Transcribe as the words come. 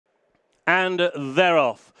And they're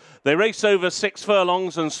off. They race over 6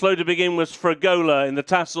 furlongs, and slow to begin was Fregola in the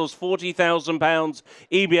Tassels £40,000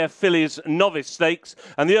 EBF Fillies Novice Stakes.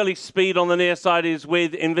 And the early speed on the near side is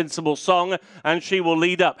with Invincible Song, and she will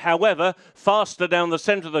lead up. However, faster down the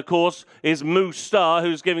centre of the course is Moose Star,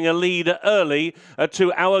 who's giving a lead early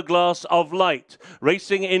to Hourglass of Light.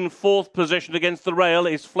 Racing in 4th position against the rail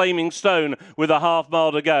is Flaming Stone with a half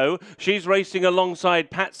mile to go. She's racing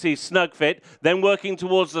alongside Patsy Snugfit. Then working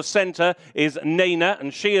towards the centre is Nana,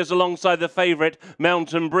 and she is alongside the favourite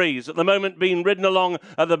Mountain Breeze. At the moment being ridden along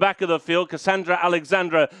at the back of the field, Cassandra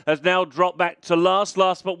Alexandra has now dropped back to last.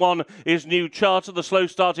 Last but one is New Charter. The slow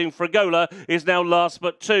starting Fregola is now last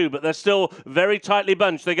but 2, but they're still very tightly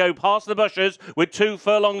bunched. They go past the bushes with 2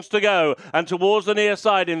 furlongs to go, and towards the near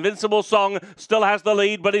side Invincible Song still has the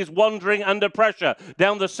lead but is wandering under pressure.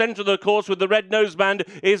 Down the centre of the course with the red noseband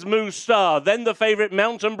is Moose Star. Then the favourite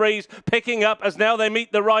Mountain Breeze picking up as now they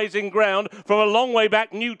meet the rising ground from a long way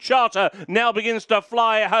back. New Charter now begins to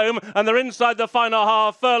fly home, and they're inside the final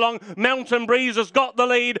half furlong. Mountain Breeze has got the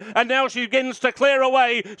lead, and now she begins to clear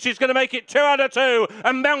away. She's going to make it 2 out of 2,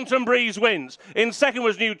 and Mountain Breeze wins. In second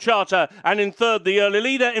was New Charter, and in third the early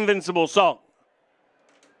leader Invincible Song.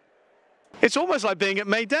 It's almost like being at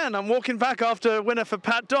Meydan. I'm walking back after a winner for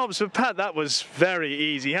Pat Dobbs. For Pat, that was very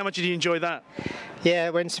easy. How much did you enjoy that? Yeah,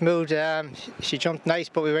 it went smooth. She jumped nice,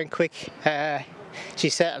 but we went quick. She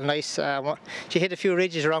settled nice. She hit a few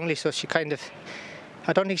ridges wrongly, so she kind of...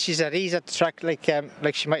 I don't think she's at ease at the track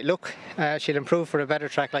like she might look. She'll improve for a better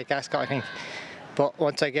track like Ascot, I think. But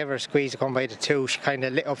once I gave her a squeeze to come by the 2, she kind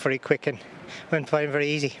of lit up very quick and went by very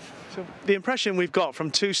easy. So the impression we've got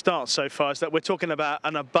from 2 starts so far is that we're talking about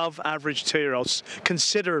an above-average 2-year-old,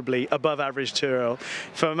 considerably above-average 2-year-old.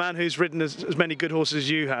 For a man who's ridden as many good horses as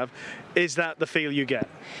you have, is that the feel you get?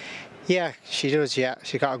 Yeah, she does, yeah.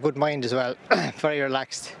 She's got a good mind as well, very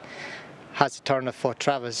relaxed. Has a turn of foot,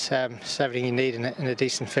 travels, it's everything you need in a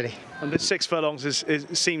decent filly. And the 6 furlongs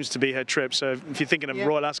seems to be her trip, so if you're thinking of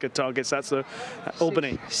Royal Ascot targets, that's the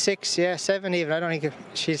Albany. 6, yeah, 7 even. I don't think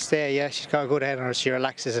she'll stay, yeah. She's got a good head on her, she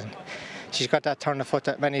relaxes, and she's got that turn of foot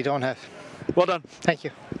that many don't have. Well done. Thank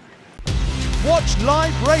you. Watch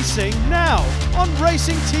live racing now on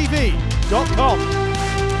racingtv.com.